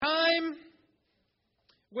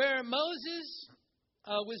where Moses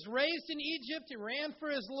was raised in Egypt. He ran for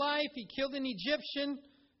his life. He killed an Egyptian,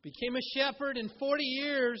 became a shepherd, and 40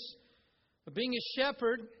 years of being a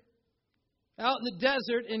shepherd out in the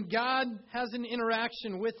desert, and God has an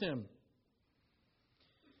interaction with him.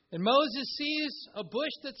 And Moses sees a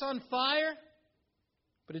bush that's on fire,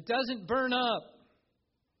 but it doesn't burn up.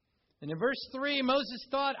 And in verse 3, Moses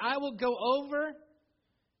thought, I will go over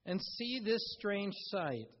and see this strange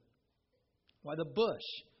sight, why the bush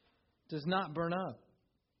does not burn up.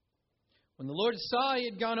 When the Lord saw he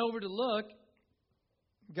had gone over to look,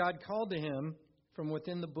 God called to him from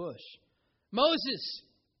within the bush, Moses,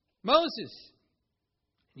 Moses.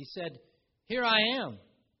 And he said, Here I am.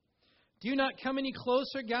 Do not come any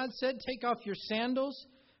closer, God said. Take off your sandals,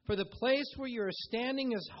 for the place where you are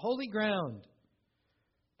standing is holy ground.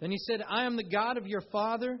 Then he said, I am the God of your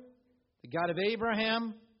father, the God of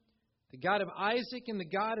Abraham, the God of Isaac, and the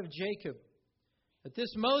God of Jacob. At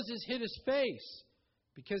this Moses hid his face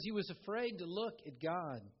because he was afraid to look at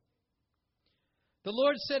God. The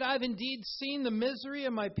Lord said, I've indeed seen the misery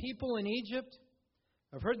of my people in Egypt.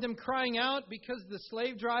 I've heard them crying out because of the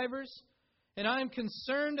slave drivers, and I am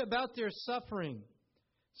concerned about their suffering.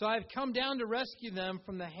 So I have come down to rescue them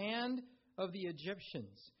from the hand of the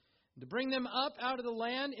Egyptians, to bring them up out of the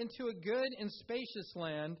land into a good and spacious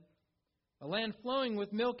land, a land flowing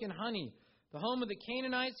with milk and honey, the home of the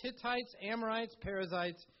Canaanites, Hittites, Amorites,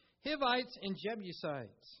 Perizzites, Hivites, and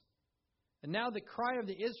Jebusites. And now the cry of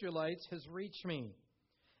the Israelites has reached me,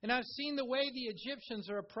 and I've seen the way the Egyptians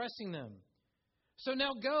are oppressing them. So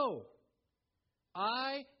now go.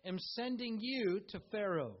 I am sending you to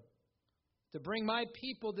Pharaoh to bring my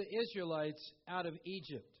people, the Israelites, out of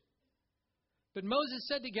Egypt. But Moses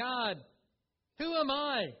said to God, Who am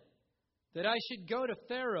I that I should go to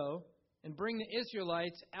Pharaoh and bring the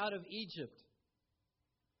Israelites out of Egypt?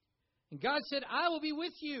 And God said, I will be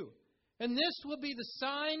with you, and this will be the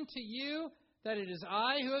sign to you that it is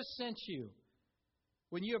I who have sent you.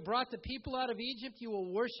 When you have brought the people out of Egypt, you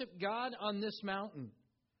will worship God on this mountain.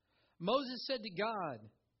 Moses said to God,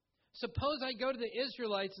 Suppose I go to the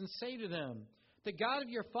Israelites and say to them, The God of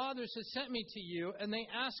your fathers has sent me to you, and they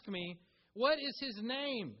ask me, What is his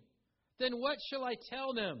name? Then what shall I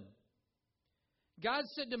tell them? God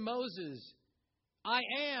said to Moses, I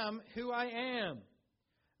am who I am.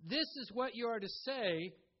 This is what you are to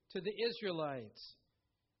say to the Israelites.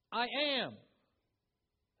 I am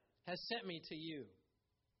has sent me to you.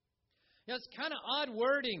 Now, it's kind of odd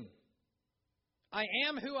wording. I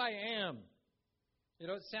am who I am. You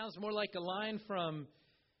know, it sounds more like a line from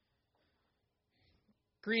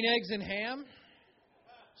Green Eggs and Ham.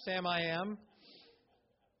 Sam, I am.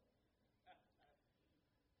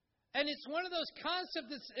 And it's one of those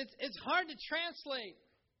concepts it's hard to translate.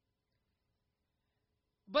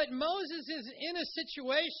 But Moses is in a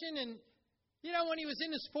situation, and you know, when he was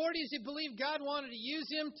in his 40s, he believed God wanted to use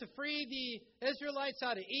him to free the Israelites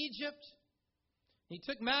out of Egypt. He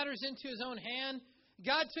took matters into his own hand.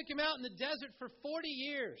 God took him out in the desert for 40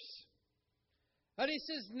 years. And he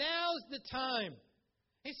says, now's the time.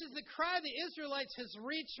 He says, the cry of the Israelites has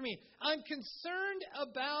reached me. I'm concerned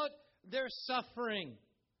about their suffering.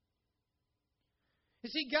 You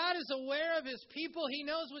see, God is aware of his people. He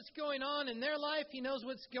knows what's going on in their life. He knows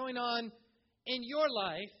what's going on in your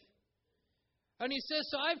life. And he says,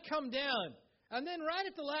 so I've come down. And then right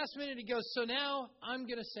at the last minute, he goes, so now I'm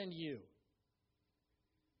going to send you.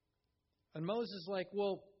 And Moses is like,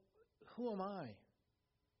 well, who am I?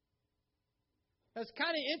 That's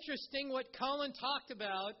kind of interesting what Colin talked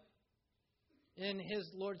about in his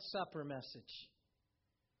Lord's Supper message.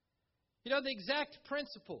 You know, the exact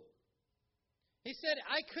principle. He said,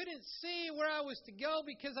 I couldn't see where I was to go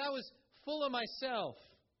because I was full of myself.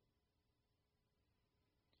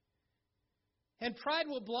 And pride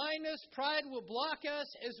will blind us, pride will block us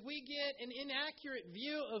as we get an inaccurate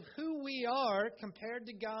view of who we are compared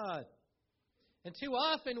to God. And too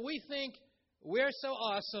often we think we're so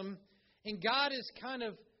awesome, and God is kind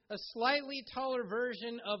of a slightly taller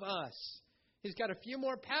version of us. He's got a few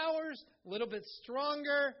more powers, a little bit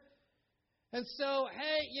stronger. And so,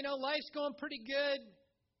 hey, you know, life's going pretty good.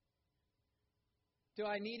 Do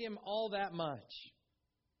I need him all that much?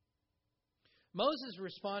 Moses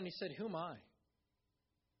responded, he said, who am I?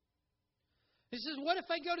 He says, what if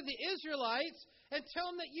I go to the Israelites and tell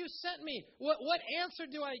them that you sent me? What answer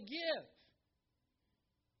do I give?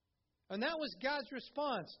 And that was God's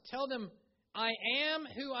response. Tell them, I am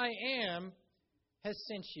who I am has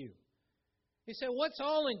sent you. He said, what's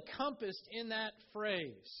all encompassed in that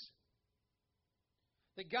phrase?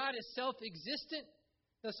 That God is self-existent.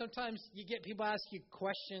 Now, sometimes you get people ask you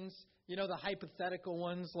questions. You know, the hypothetical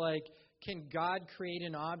ones like, can God create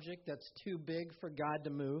an object that's too big for God to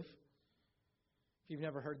move? If you've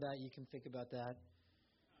never heard that, you can think about that.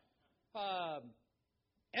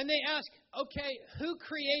 And they ask, okay, who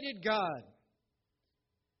created God?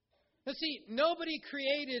 Now see, nobody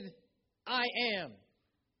created I am.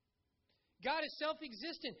 God is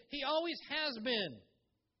self-existent. He always has been.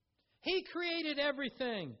 He created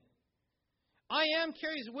everything. I am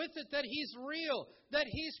carries with it that He's real, that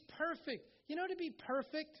He's perfect. You know, to be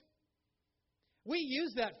perfect, we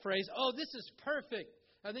use that phrase, oh, this is perfect.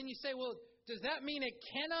 And then you say, well, does that mean it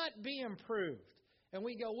cannot be improved? And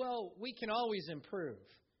we go, well, we can always improve.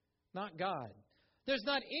 Not God. There's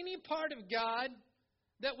not any part of God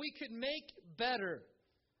that we could make better.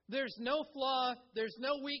 There's no flaw. There's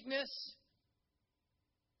no weakness.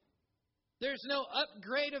 There's no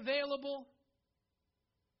upgrade available.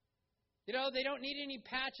 You know, they don't need any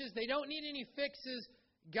patches. They don't need any fixes.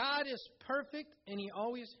 God is perfect, and He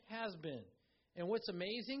always has been. And what's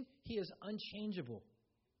amazing, He is unchangeable.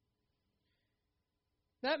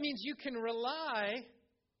 That means you can rely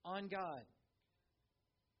on God.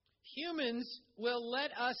 Humans will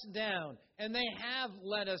let us down, and they have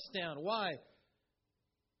let us down. Why?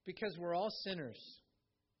 Because we're all sinners.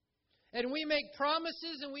 And we make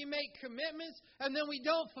promises and we make commitments, and then we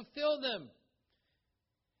don't fulfill them.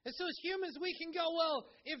 And so as humans, we can go, well,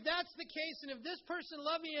 if that's the case, and if this person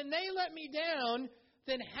loved me and they let me down,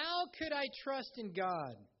 then how could I trust in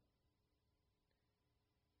God?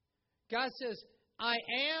 God says, I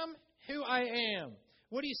am who I am.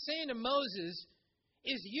 What He's saying to Moses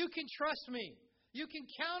is, you can trust me. You can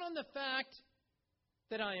count on the fact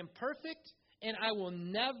that I am perfect and I will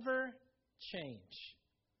never change.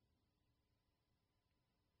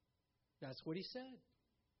 That's what He said.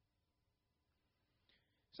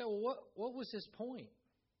 So what was His point?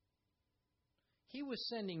 He was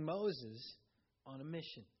sending Moses on a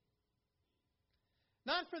mission.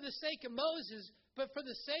 Not for the sake of Moses, but for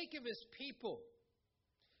the sake of His people.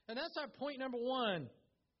 And that's our point number one.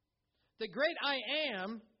 The great I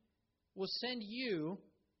Am will send you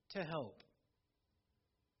to help.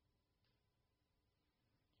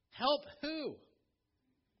 Help who?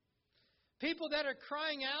 People that are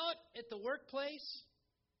crying out at the workplace,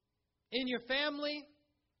 in your family,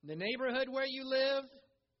 in the neighborhood where you live,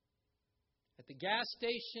 at the gas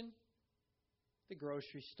station, the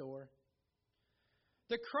grocery store.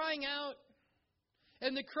 They're crying out,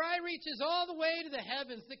 and the cry reaches all the way to the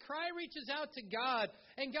heavens. The cry reaches out to God,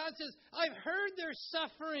 and God says, I've heard their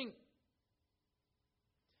suffering,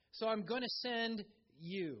 so I'm going to send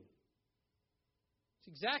you.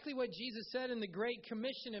 It's exactly what Jesus said in the Great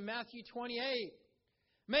Commission in Matthew 28.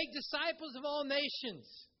 Make disciples of all nations.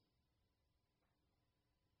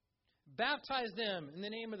 Baptize them in the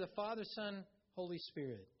name of the Father, Son, Holy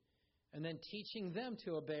Spirit. And then teaching them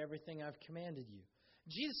to obey everything I've commanded you.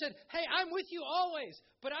 Jesus said, hey, I'm with you always,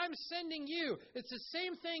 but I'm sending you. It's the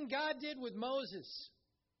same thing God did with Moses.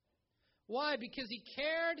 Why? Because He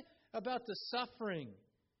cared about the suffering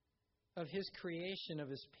of His creation, of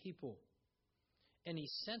His people. And He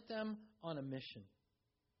sent them on a mission.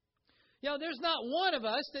 You know, there's not one of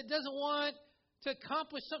us that doesn't want to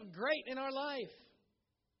accomplish something great in our life.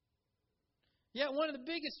 Yet one of the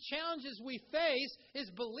biggest challenges we face is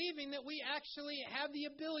believing that we actually have the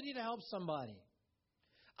ability to help somebody.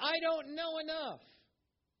 I don't know enough.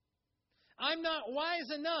 I'm not wise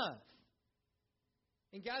enough.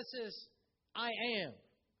 And God says, I am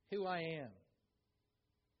who I am.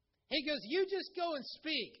 He goes, you just go and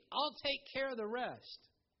speak. I'll take care of the rest.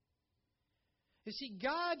 You see,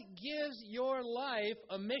 God gives your life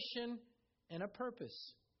a mission and a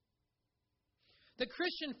purpose. The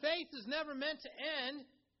Christian faith is never meant to end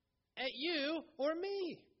at you or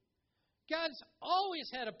me. God's always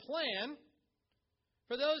had a plan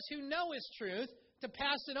for those who know His truth to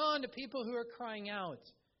pass it on to people who are crying out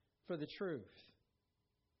for the truth.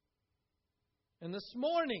 And this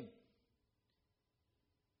morning,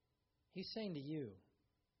 He's saying to you,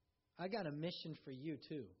 I got a mission for you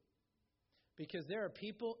too. Because there are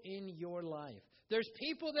people in your life. There's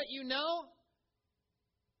people that you know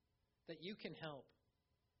that you can help.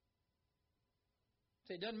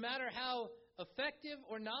 So it doesn't matter how effective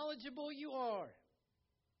or knowledgeable you are.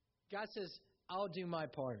 God says, I'll do my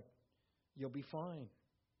part. You'll be fine.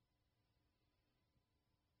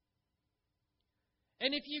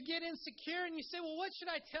 And if you get insecure and you say, well, what should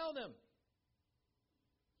I tell them?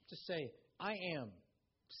 Just say, I am.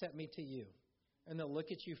 Set me to you. And they'll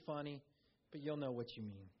look at you funny, but you'll know what you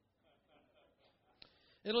mean.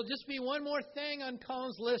 It'll just be one more thing on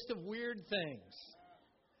Colin's list of weird things.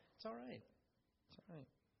 It's all right. It's all right.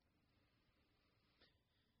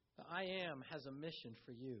 I Am has a mission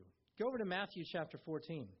for you. Go over to Matthew chapter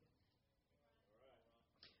 14.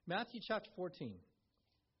 Matthew chapter 14.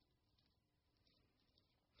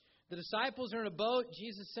 The disciples are in a boat.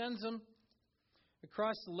 Jesus sends them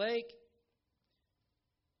across the lake.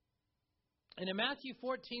 And in Matthew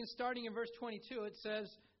 14, starting in verse 22, it says,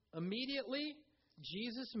 immediately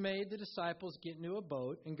Jesus made the disciples get into a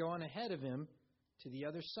boat and go on ahead of him to the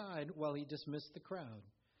other side while he dismissed the crowd.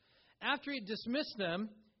 After he dismissed them,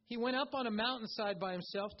 he went up on a mountainside by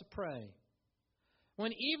himself to pray.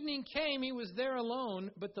 When evening came, he was there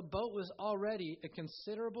alone, but the boat was already a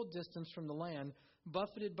considerable distance from the land,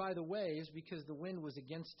 buffeted by the waves because the wind was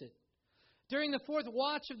against it. During the fourth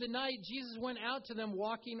watch of the night, Jesus went out to them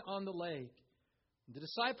walking on the lake. The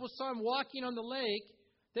disciples saw him walking on the lake.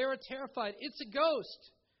 They were terrified. It's a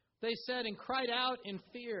ghost, they said, and cried out in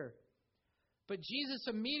fear. But Jesus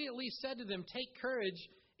immediately said to them, take courage.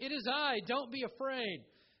 It is I. Don't be afraid.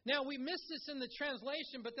 Now, we missed this in the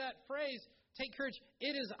translation, but that phrase, take courage,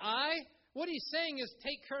 it is I. What he's saying is,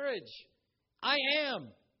 take courage. I am.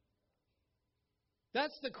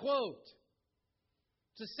 That's the quote.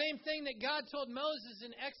 It's the same thing that God told Moses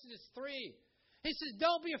in Exodus 3. He says,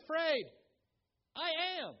 don't be afraid.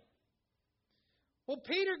 I am. Well,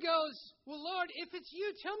 Peter goes, well, Lord, if it's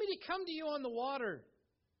you, tell me to come to you on the water.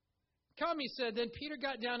 Come, he said. Then Peter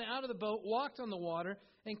got down out of the boat, walked on the water,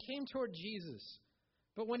 and came toward Jesus.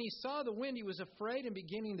 But when he saw the wind, he was afraid and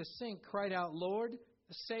beginning to sink, cried out, Lord,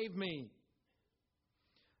 save me.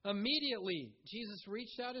 Immediately, Jesus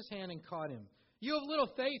reached out his hand and caught him. You have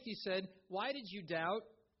little faith, he said. Why did you doubt?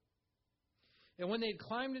 And when they had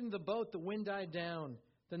climbed into the boat, the wind died down.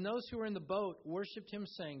 Then those who were in the boat worshipped him,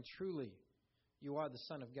 saying, truly, you are the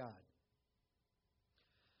Son of God.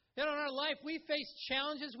 In our life, we face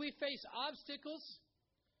challenges, we face obstacles.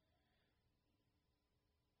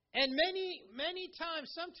 And many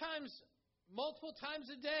times, sometimes multiple times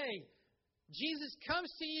a day, Jesus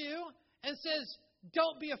comes to you and says,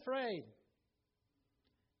 don't be afraid.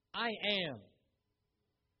 I am.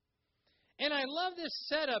 And I love this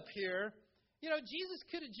setup here. You know, Jesus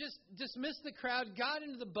could have just dismissed the crowd, got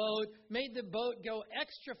into the boat, made the boat go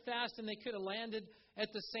extra fast, and they could have landed at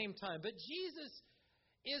the same time. But Jesus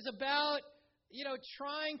is about,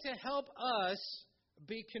 trying to help us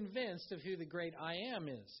be convinced of who the great I Am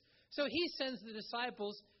is. So he sends the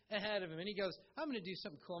disciples ahead of him, and he goes, I'm going to do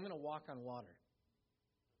something cool. I'm going to walk on water.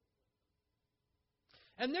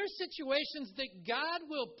 And there's situations that God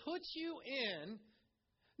will put you in,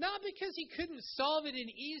 not because he couldn't solve it an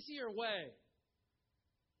easier way.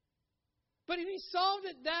 But if he solved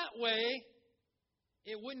it that way,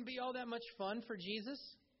 it wouldn't be all that much fun for Jesus.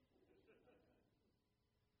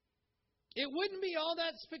 It wouldn't be all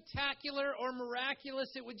that spectacular or miraculous.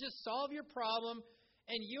 It would just solve your problem,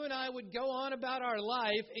 and you and I would go on about our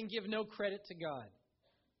life and give no credit to God.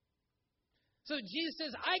 So Jesus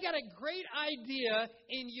says, I got a great idea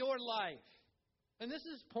in your life. And this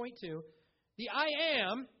is point 2. The I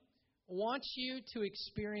Am wants you to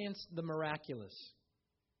experience the miraculous.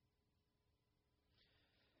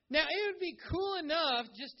 Now, it would be cool enough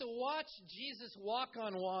just to watch Jesus walk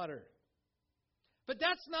on water. But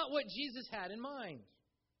that's not what Jesus had in mind.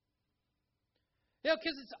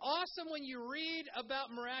 Because it's awesome when you read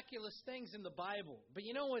about miraculous things in the Bible. But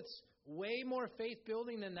you know what's way more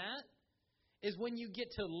faith-building than that? Is when you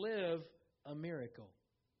get to live a miracle.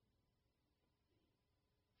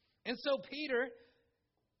 And so Peter,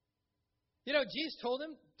 Jesus told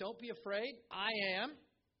him, don't be afraid, I am.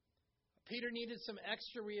 Peter needed some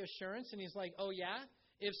extra reassurance, and he's like, oh yeah?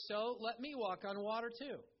 If so, let me walk on water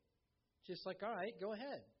too. Just like, all right, go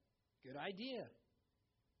ahead. Good idea.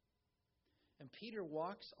 And Peter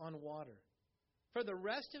walks on water. For the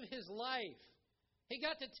rest of his life, he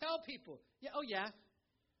got to tell people,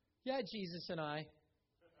 yeah, Jesus and I,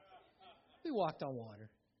 we walked on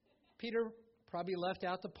water. Peter probably left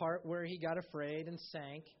out the part where he got afraid and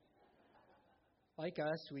sank. Like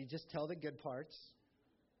us, we just tell the good parts.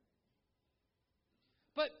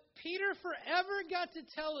 But Peter forever got to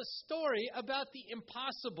tell a story about the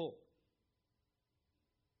impossible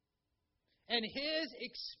and his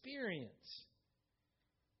experience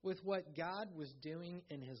with what God was doing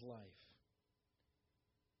in his life.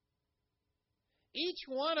 Each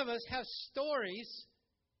one of us have stories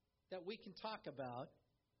that we can talk about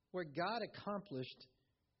where God accomplished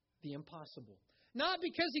the impossible. Not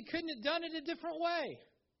because he couldn't have done it a different way.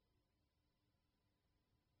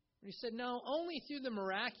 He said, no, only through the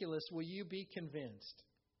miraculous will you be convinced.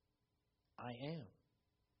 I am.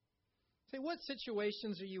 Say, what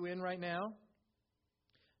situations are you in right now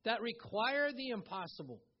that require the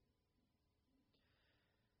impossible?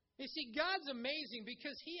 You see, God's amazing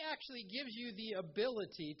because He actually gives you the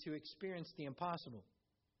ability to experience the impossible.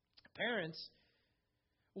 Parents,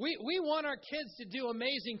 we want our kids to do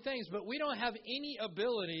amazing things, but we don't have any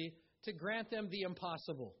ability to grant them the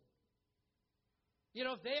impossible. You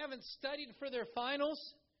know, if they haven't studied for their finals,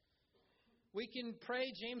 we can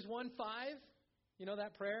pray James 1:5. You know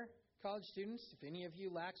that prayer, college students? If any of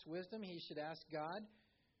you lacks wisdom, he should ask God,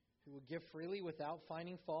 who will give freely without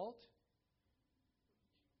finding fault.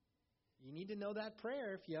 You need to know that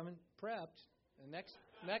prayer if you haven't prepped. The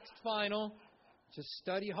next final, just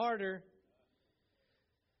study harder.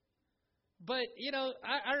 But, you know,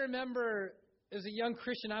 I remember as a young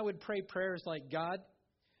Christian, I would pray prayers like, God,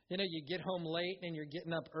 you know, you get home late and you're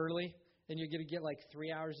getting up early and you're going to get like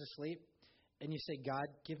 3 hours of sleep. And you say, God,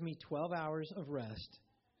 give me 12 hours of rest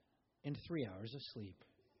and 3 hours of sleep.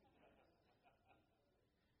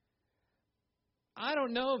 I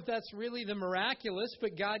don't know if that's really the miraculous,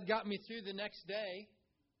 but God got me through the next day.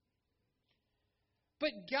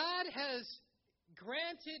 But God has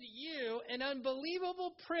granted you an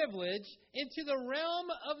unbelievable privilege into the realm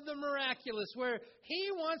of the miraculous, where He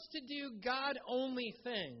wants to do God-only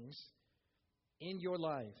things in your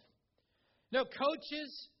life. No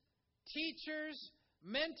coaches, teachers,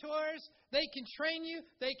 mentors, they can train you,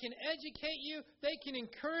 they can educate you, they can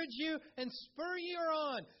encourage you and spur you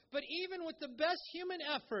on. But even with the best human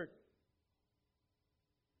effort,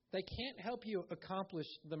 they can't help you accomplish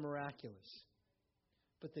the miraculous.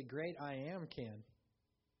 But the great I Am can.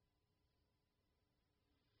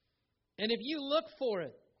 And if you look for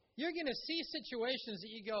it, you're going to see situations that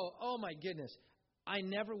you go, oh my goodness, I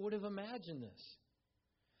never would have imagined this.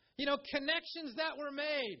 You know, connections that were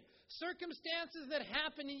made, circumstances that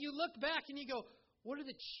happened, and you look back and you go, what are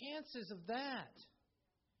the chances of that?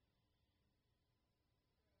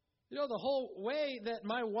 You know, the whole way that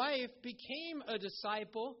my wife became a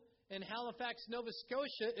disciple in Halifax, Nova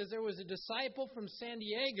Scotia, is there was a disciple from San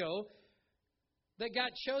Diego that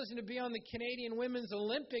got chosen to be on the Canadian Women's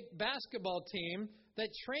Olympic basketball team that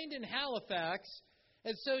trained in Halifax.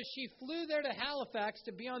 And so she flew there to Halifax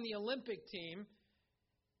to be on the Olympic team.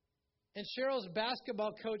 And Cheryl's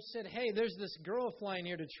basketball coach said, hey, there's this girl flying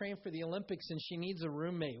here to train for the Olympics and she needs a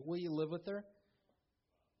roommate. Will you live with her?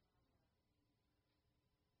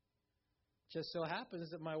 Just so happens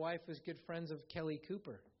that my wife was good friends of Kelly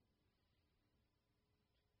Cooper.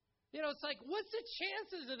 You know, it's like, what's the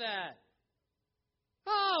chances of that?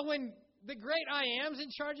 Oh, when the great I Am's in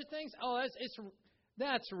charge of things? Oh,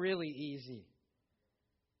 that's really easy.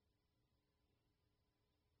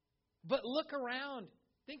 But look around.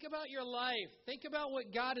 Think about your life. Think about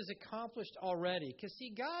what God has accomplished already. Because,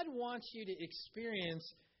 see, God wants you to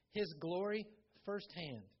experience His glory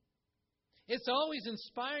firsthand. It's always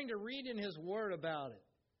inspiring to read in His Word about it.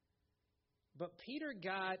 But Peter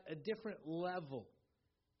got a different level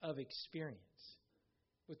of experience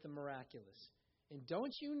with the miraculous. And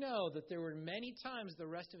don't you know that there were many times the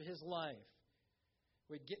rest of his life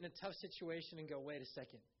where he'd get in a tough situation and go, wait a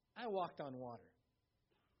second, I walked on water.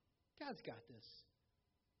 God's got this.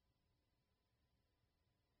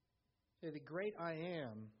 The great I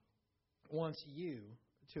Am wants you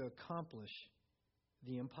to accomplish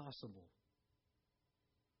the impossible.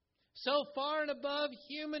 So far and above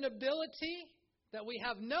human ability that we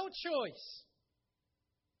have no choice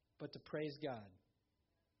but to praise God.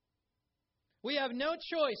 We have no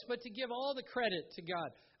choice but to give all the credit to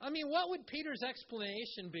God. I mean, what would Peter's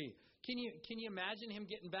explanation be? Can you imagine him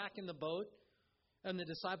getting back in the boat and the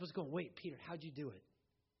disciples going, wait, Peter, how'd you do it?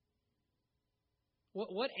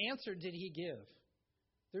 What answer did he give?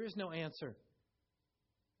 There is no answer.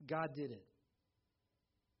 God did it.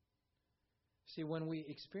 See, when we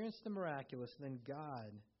experience the miraculous, then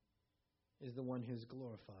God is the one who's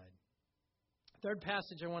glorified. Third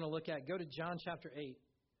passage I want to look at, go to John chapter 8.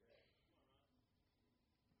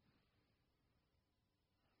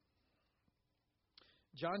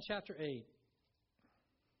 John chapter 8.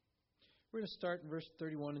 We're going to start in verse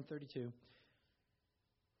 31 and 32.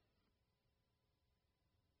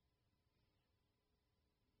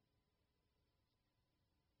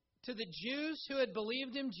 To the Jews who had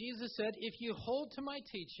believed him, Jesus said, if you hold to my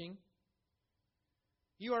teaching,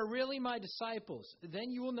 you are really my disciples.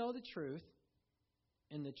 Then you will know the truth,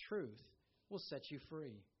 and the truth will set you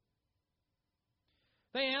free.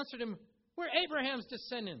 They answered him, we're Abraham's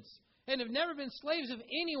descendants and have never been slaves of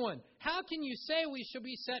anyone. How can you say we shall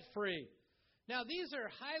be set free? Now, these are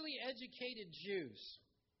highly educated Jews.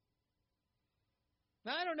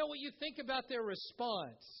 Now, I don't know what you think about their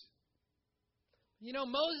response. You know,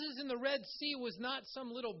 Moses in the Red Sea was not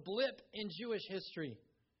some little blip in Jewish history.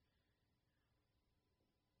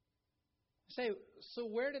 Say, so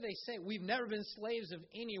where do they say? We've never been slaves of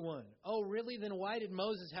anyone. Oh, really? Then why did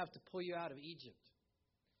Moses have to pull you out of Egypt?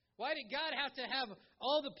 Why did God have to have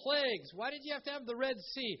all the plagues? Why did you have to have the Red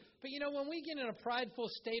Sea? But when we get in a prideful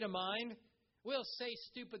state of mind, we'll say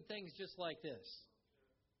stupid things just like this.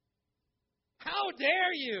 How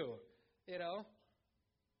dare you?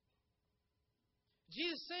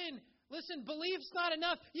 Jesus saying, listen, belief's not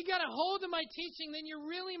enough. You got to hold to my teaching, then you're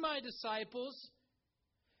really my disciples.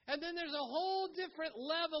 And then there's a whole different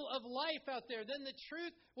level of life out there. Then the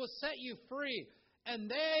truth will set you free. And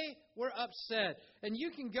they were upset. And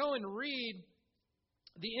you can go and read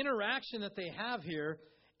the interaction that they have here.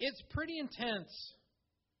 It's pretty intense.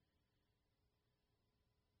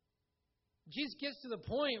 Jesus gets to the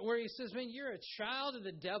point where he says, man, you're a child of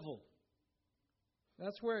the devil.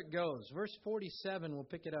 That's where it goes. Verse 47, we'll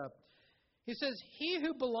pick it up. He says, he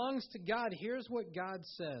who belongs to God hears what God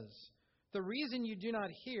says. The reason you do not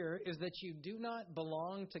hear is that you do not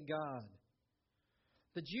belong to God.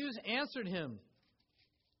 The Jews answered him,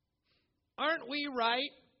 aren't we right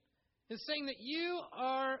in saying that you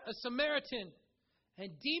are a Samaritan and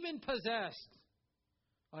demon-possessed?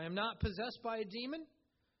 I am not possessed by a demon,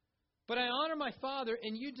 but I honor my Father,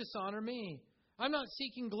 and you dishonor me. I'm not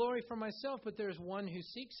seeking glory for myself, but there is one who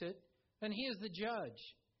seeks it, and he is the judge.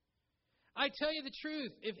 I tell you the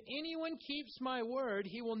truth, if anyone keeps my word,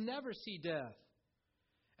 he will never see death.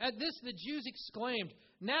 At this the Jews exclaimed,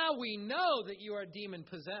 now we know that you are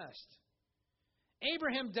demon-possessed.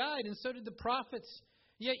 Abraham died, and so did the prophets.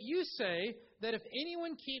 Yet you say that if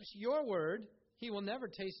anyone keeps your word, he will never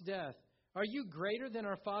taste death. Are you greater than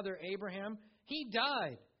our father Abraham? He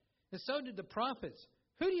died, and so did the prophets.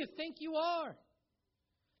 Who do you think you are?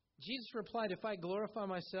 Jesus replied, if I glorify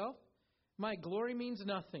myself, my glory means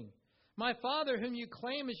nothing. My Father, whom you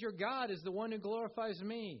claim as your God, is the one who glorifies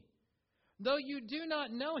me. Though you do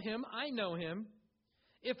not know him, I know him.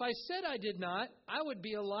 If I said I did not, I would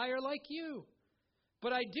be a liar like you.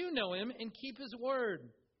 But I do know him and keep his word.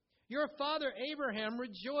 Your father Abraham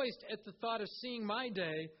rejoiced at the thought of seeing my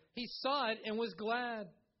day. He saw it and was glad.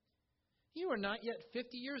 You are not yet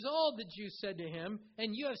 50 years old, the Jews said to him, and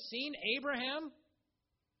you have seen Abraham?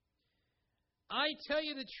 I tell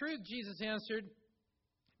you the truth, Jesus answered.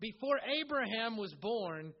 Before Abraham was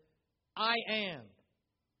born, I am.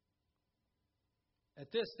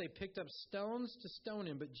 At this, they picked up stones to stone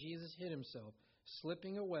him, but Jesus hid himself,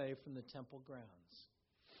 slipping away from the temple grounds.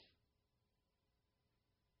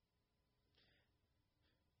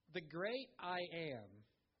 The great I am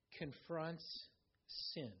confronts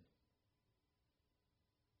sin.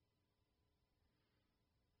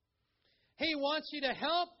 He wants you to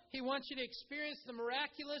help. He wants you to experience the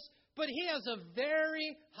miraculous. But he has a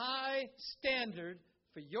very high standard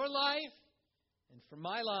for your life and for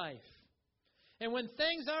my life. And when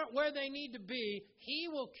things aren't where they need to be, he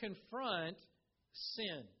will confront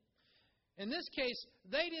sin. In this case,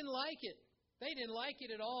 they didn't like it. They didn't like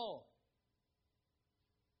it at all.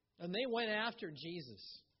 And they went after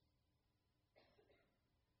Jesus.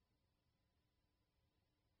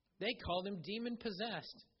 They called him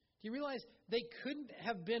demon-possessed. Do you realize they couldn't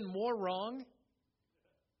have been more wrong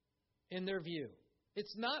in their view?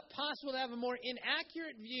 It's not possible to have a more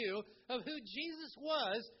inaccurate view of who Jesus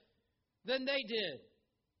was than they did.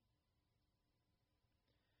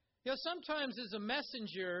 Sometimes as a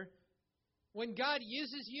messenger, when God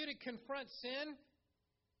uses you to confront sin,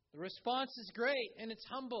 the response is great and it's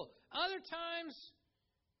humble. Other times,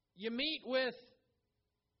 you meet with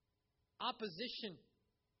opposition.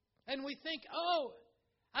 And we think,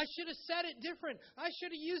 I should have said it different. I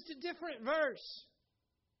should have used a different verse.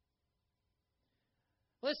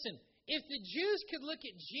 Listen, if the Jews could look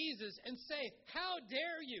at Jesus and say, how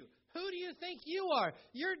dare you? Who do you think you are?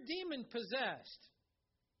 You're demon-possessed.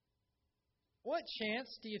 What chance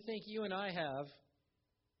do you think you and I have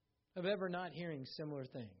of ever not hearing similar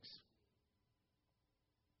things?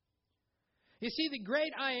 You see, the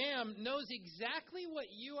great I am knows exactly what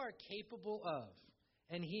you are capable of,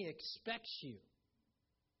 and he expects you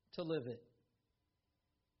to live it.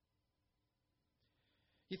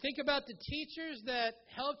 You think about the teachers that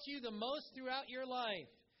helped you the most throughout your life.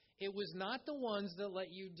 It was not the ones that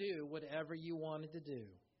let you do whatever you wanted to do.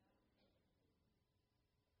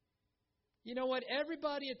 You know what?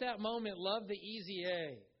 Everybody at that moment loved the easy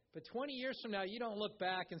A. But 20 years from now, you don't look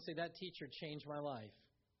back and say, that teacher changed my life.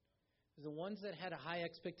 It's the ones that had high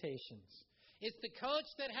expectations. It's the coach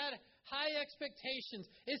that had high expectations.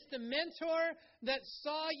 It's the mentor that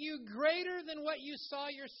saw you greater than what you saw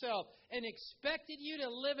yourself and expected you to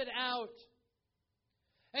live it out.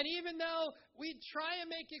 And even though we try and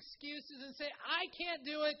make excuses and say, I can't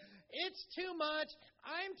do it, it's too much,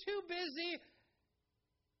 I'm too busy,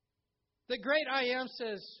 the great I Am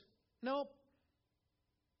says, nope.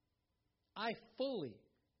 I fully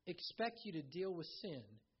expect you to deal with sin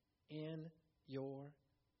in your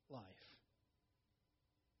life.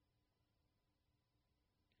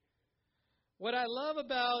 What I love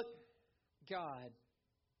about God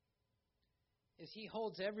is He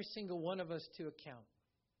holds every single one of us to account.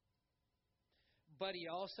 But He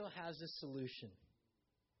also has a solution.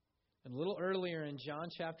 And a little earlier in John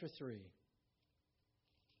chapter 3,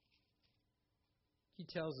 He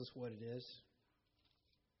tells us what it is.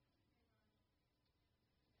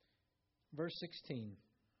 Verse 16.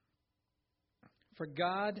 For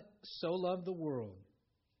God so loved the world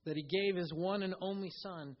that He gave His one and only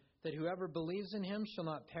Son, that whoever believes in Him shall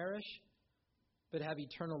not perish, but have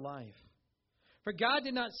eternal life. For God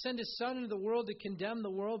did not send His Son into the world to condemn the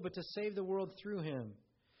world, but to save the world through Him.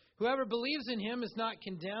 Whoever believes in Him is not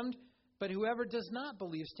condemned, but whoever does not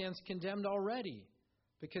believe stands condemned already,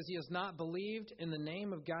 because he has not believed in the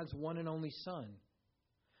name of God's one and only Son.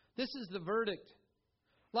 This is the verdict.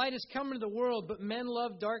 Light has come into the world, but men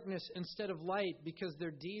love darkness instead of light, because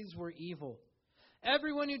their deeds were evil.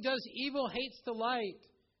 Everyone who does evil hates the light,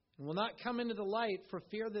 and will not come into the light for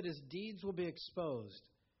fear that his deeds will be exposed.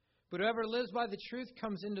 But whoever lives by the truth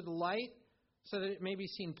comes into the light, so that it may be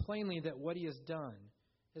seen plainly that what he has done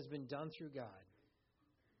has been done through God.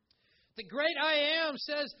 The great I Am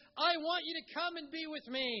says, I want you to come and be with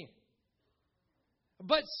me.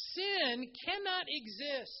 But sin cannot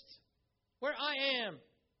exist where I am.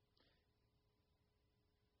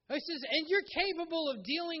 He says, and you're capable of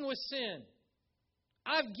dealing with sin.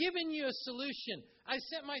 I've given you a solution. I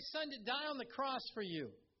sent my Son to die on the cross for you.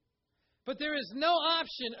 But there is no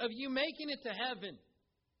option of you making it to heaven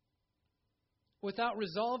without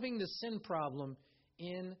resolving the sin problem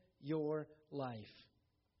in your life.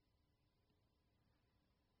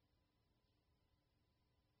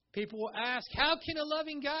 People will ask, how can a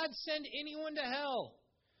loving God send anyone to hell?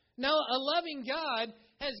 No, a loving God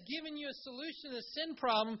has given you a solution to the sin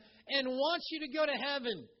problem and wants you to go to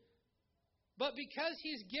heaven. But because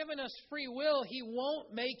He's given us free will, He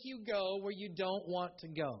won't make you go where you don't want to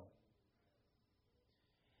go.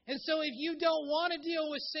 And so if you don't want to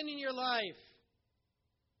deal with sin in your life,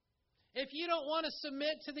 if you don't want to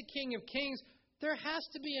submit to the King of Kings, there has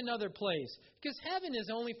to be another place. Because heaven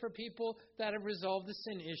is only for people that have resolved the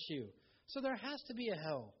sin issue. So there has to be a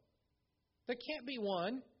hell. There can't be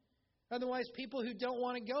one. Otherwise, people who don't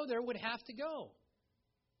want to go there would have to go.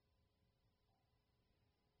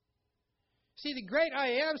 See, the great I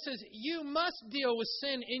Am says, you must deal with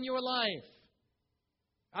sin in your life.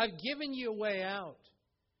 I've given you a way out.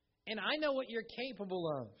 And I know what you're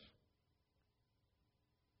capable of.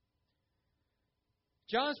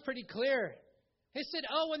 John's pretty clear. He said,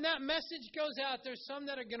 when that message goes out, there's some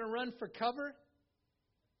that are going to run for cover.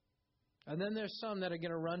 And then there's some that are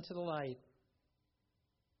going to run to the light.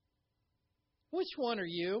 Which one are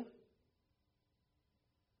you?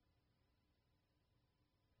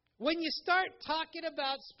 When you start talking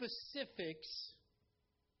about specifics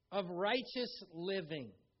of righteous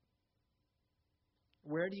living,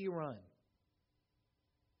 where do you run?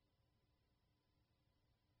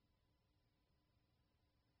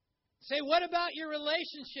 Say, what about your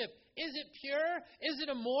relationship? Is it pure? Is it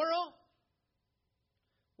immoral?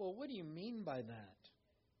 Well, what do you mean by that?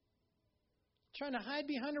 Trying to hide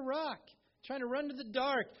behind a rock. Trying to run to the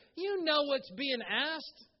dark. You know what's being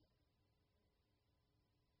asked.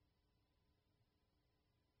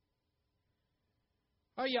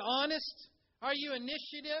 Are you honest? Are you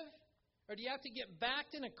initiative? Or do you have to get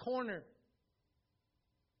backed in a corner?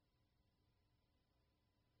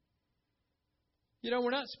 You know,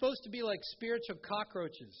 we're not supposed to be like spiritual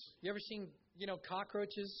cockroaches. You ever seen,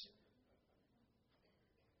 cockroaches?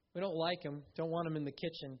 We don't like them. Don't want them in the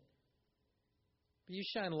kitchen. But you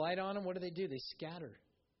shine light on them, what do? They scatter.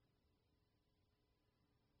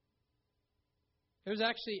 There's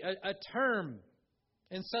actually a term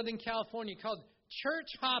in Southern California called church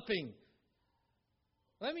hopping.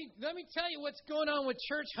 Let me tell you what's going on with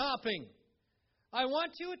church hopping. I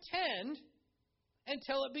want to attend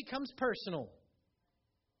until it becomes personal.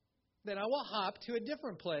 Then I will hop to a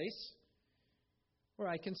different place where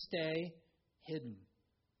I can stay hidden.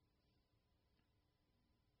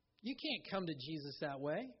 You can't come to Jesus that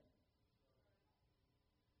way.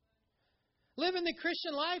 Living the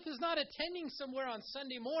Christian life is not attending somewhere on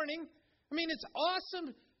Sunday morning. I mean, it's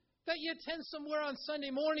awesome that you attend somewhere on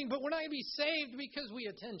Sunday morning, but we're not going to be saved because we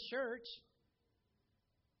attend church.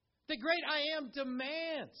 The great I Am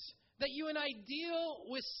demands that you and I deal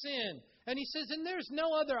with sin. And he says, and there's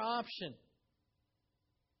no other option.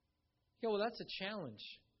 You go, well, that's a challenge.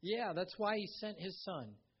 Yeah, that's why he sent his Son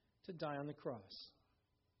to die on the cross.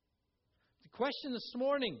 The question this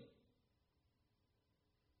morning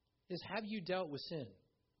is, have you dealt with sin?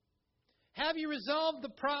 Have you resolved the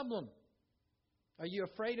problem? Are you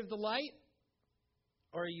afraid of the light,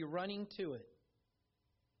 or are you running to it?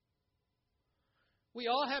 We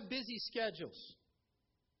all have busy schedules.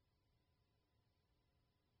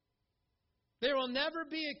 There will never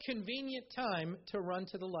be a convenient time to run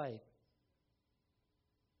to the light.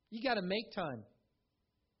 You got to make time.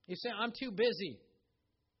 You say, I'm too busy.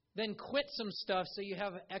 Then quit some stuff so you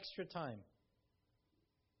have extra time.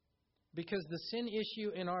 Because the sin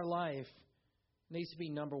issue in our life needs to be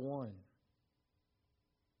number one.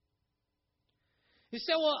 You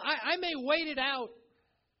say, well, I may wait it out.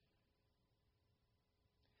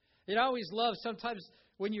 It always love sometimes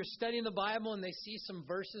when you're studying the Bible and they see some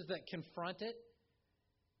verses that confront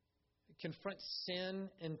sin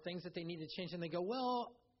and things that they need to change, and they go,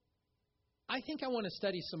 well, I think I want to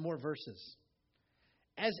study some more verses.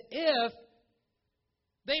 As if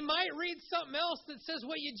they might read something else that says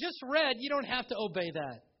what you just read, you don't have to obey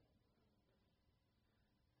that.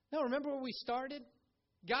 No, remember where we started?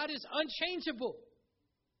 God is unchangeable.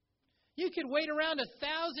 You could wait around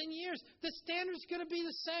 1,000 years. The standard's going to be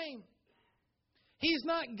the same. He's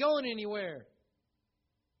not going anywhere.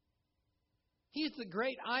 He's the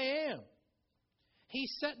great I am. He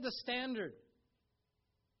set the standard.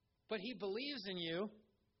 But He believes in you.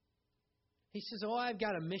 He says, oh, I've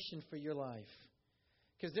got a mission for your life.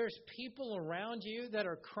 Because there's people around you that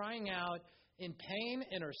are crying out in pain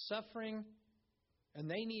and are suffering,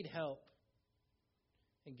 and they need help.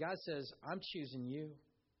 And God says, I'm choosing you.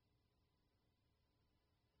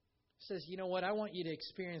 He says, you know what? I want you to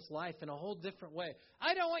experience life in a whole different way.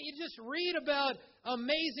 I don't want you to just read about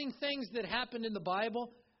amazing things that happened in the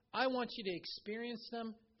Bible. I want you to experience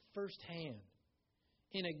them firsthand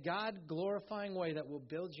in a God-glorifying way that will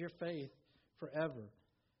build your faith forever.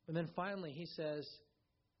 And then finally, He says,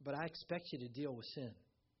 but I expect you to deal with sin.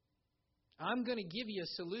 I'm going to give you a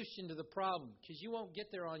solution to the problem because you won't get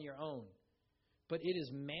there on your own. But it is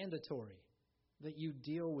mandatory that you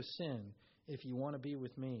deal with sin if you want to be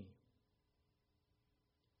with me.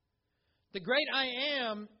 The great I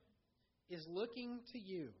am is looking to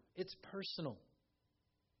you. It's personal.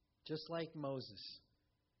 Just like Moses.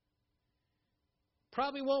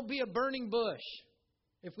 Probably won't be a burning bush.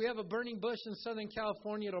 If we have a burning bush in Southern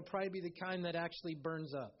California, it'll probably be the kind that actually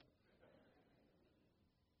burns up.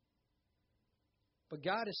 But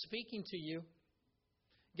God is speaking to you.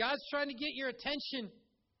 God's trying to get your attention.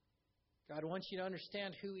 God wants you to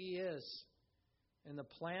understand who He is and the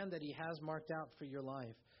plan that He has marked out for your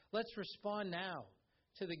life. Let's respond now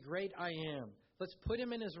to the great I am. Let's put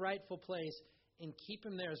Him in His rightful place and keep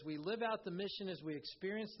Him there as we live out the mission, as we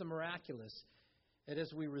experience the miraculous, and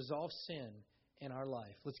as we resolve sin in our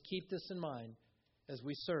life. Let's keep this in mind as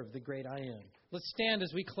we serve the great I am. Let's stand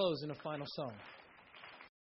as we close in a final song.